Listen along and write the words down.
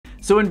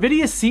So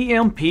NVIDIA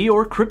CMP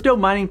or crypto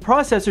mining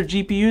processor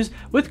GPUs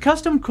with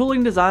custom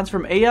cooling designs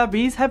from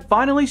AIBs have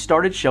finally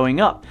started showing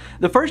up.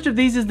 The first of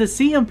these is the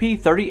CMP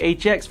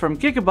 30HX from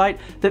Gigabyte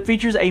that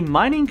features a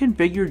mining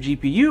configured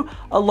GPU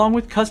along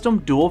with custom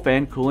dual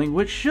fan cooling,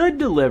 which should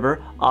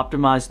deliver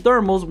optimized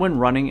thermals when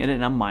running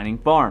in a mining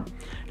farm.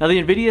 Now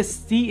the NVIDIA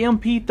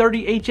CMP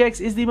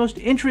 30HX is the most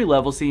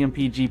entry-level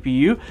CMP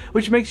GPU,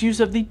 which makes use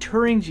of the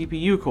Turing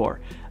GPU core.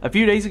 A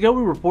few days ago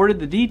we reported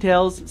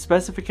the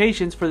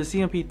specifications for the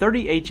CMP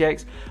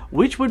 30HX,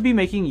 which would be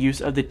making use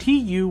of the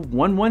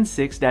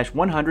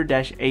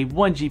TU116-100-A1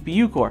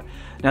 GPU core.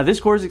 Now this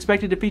core is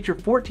expected to feature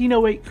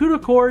 1408 CUDA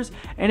cores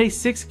and a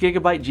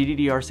 6GB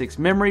GDDR6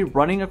 memory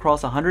running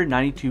across a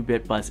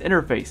 192-bit bus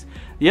interface.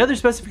 The other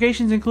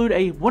specifications include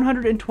a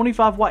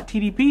 125-watt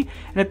TDP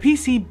and a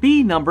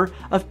PCB number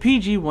of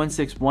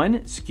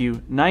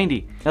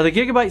PG161SKU90. Now the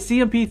Gigabyte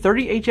CMP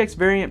 30HX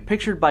variant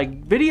pictured by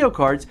video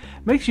cards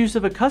makes use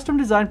of a custom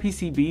designed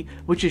PCB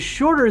which is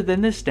shorter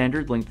than the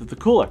standard length of the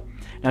cooler.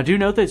 Now do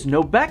note there's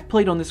no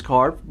backplate on this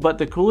card, but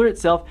the cooler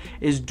itself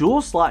is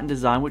dual slot in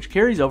design, which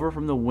carries over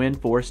from the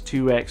Windforce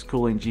 2X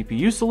cooling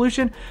GPU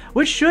solution,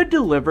 which should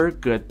deliver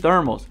good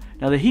thermals.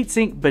 Now the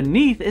heatsink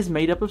beneath is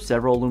made up of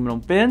several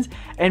aluminum fins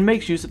and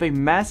makes use of a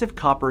massive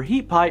copper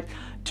heat pipe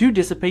to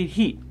dissipate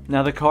heat.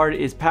 Now the card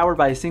is powered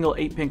by a single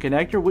 8-pin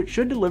connector, which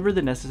should deliver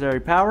the necessary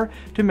power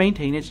to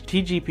maintain its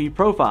TGP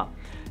profile.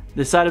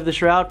 The side of the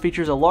shroud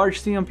features a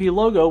large CMP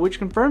logo, which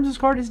confirms this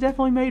card is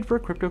definitely made for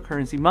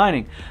cryptocurrency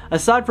mining.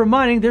 Aside from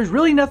mining, there's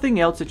really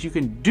nothing else that you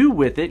can do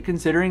with it,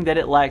 considering that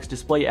it lacks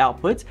display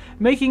outputs,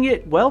 making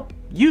it, well,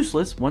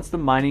 useless once the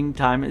mining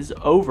time is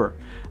over.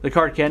 The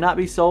card cannot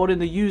be sold in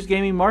the used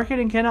gaming market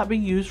and cannot be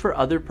used for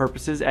other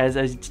purposes as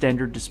a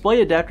standard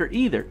display adapter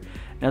either.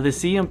 Now the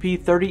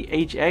CMP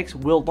 30HX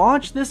will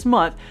launch this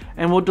month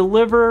and will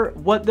deliver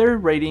what they're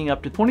rating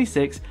up to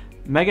 26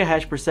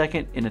 megahash per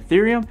second in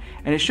Ethereum,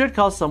 and it should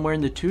cost somewhere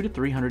in the $200 to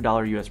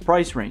 $300 US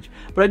price range.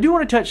 But I do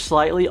want to touch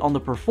slightly on the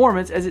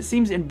performance, as it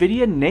seems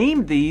NVIDIA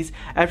named these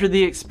after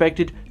the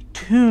expected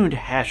tuned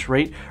hash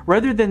rate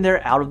rather than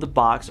their out of the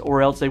box,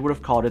 or else they would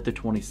have called it the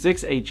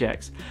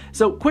 26HX.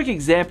 So quick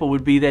example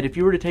would be that if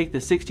you were to take the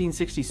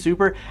 1660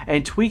 Super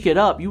and tweak it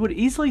up, you would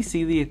easily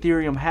see the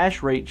Ethereum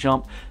hash rate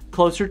jump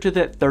closer to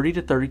that 30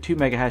 to 32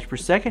 megahash per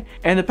second,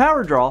 and the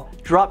power draw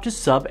drop to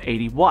sub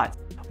 80 watts.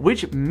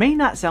 Which may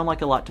not sound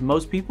like a lot to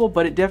most people,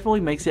 but it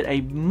definitely makes it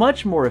a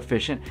much more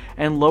efficient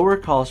and lower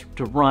cost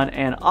to run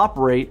and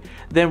operate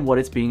than what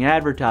it's being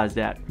advertised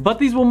at. But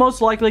these will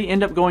most likely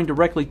end up going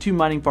directly to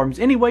mining farms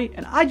anyway,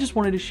 and I just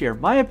wanted to share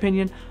my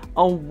opinion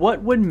on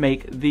what would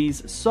make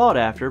these sought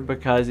after,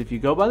 because if you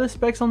go by the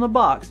specs on the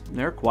box,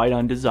 they're quite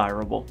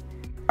undesirable.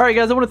 Alright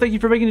guys, I want to thank you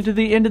for making it to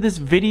the end of this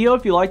video.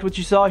 If you liked what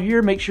you saw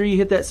here, make sure you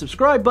hit that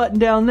subscribe button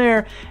down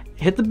there.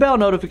 Hit the bell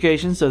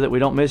notification so that we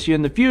don't miss you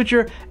in the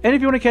future. And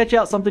if you want to catch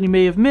out something you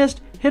may have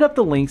missed, hit up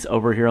the links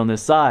over here on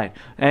this side.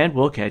 And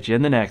we'll catch you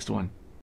in the next one.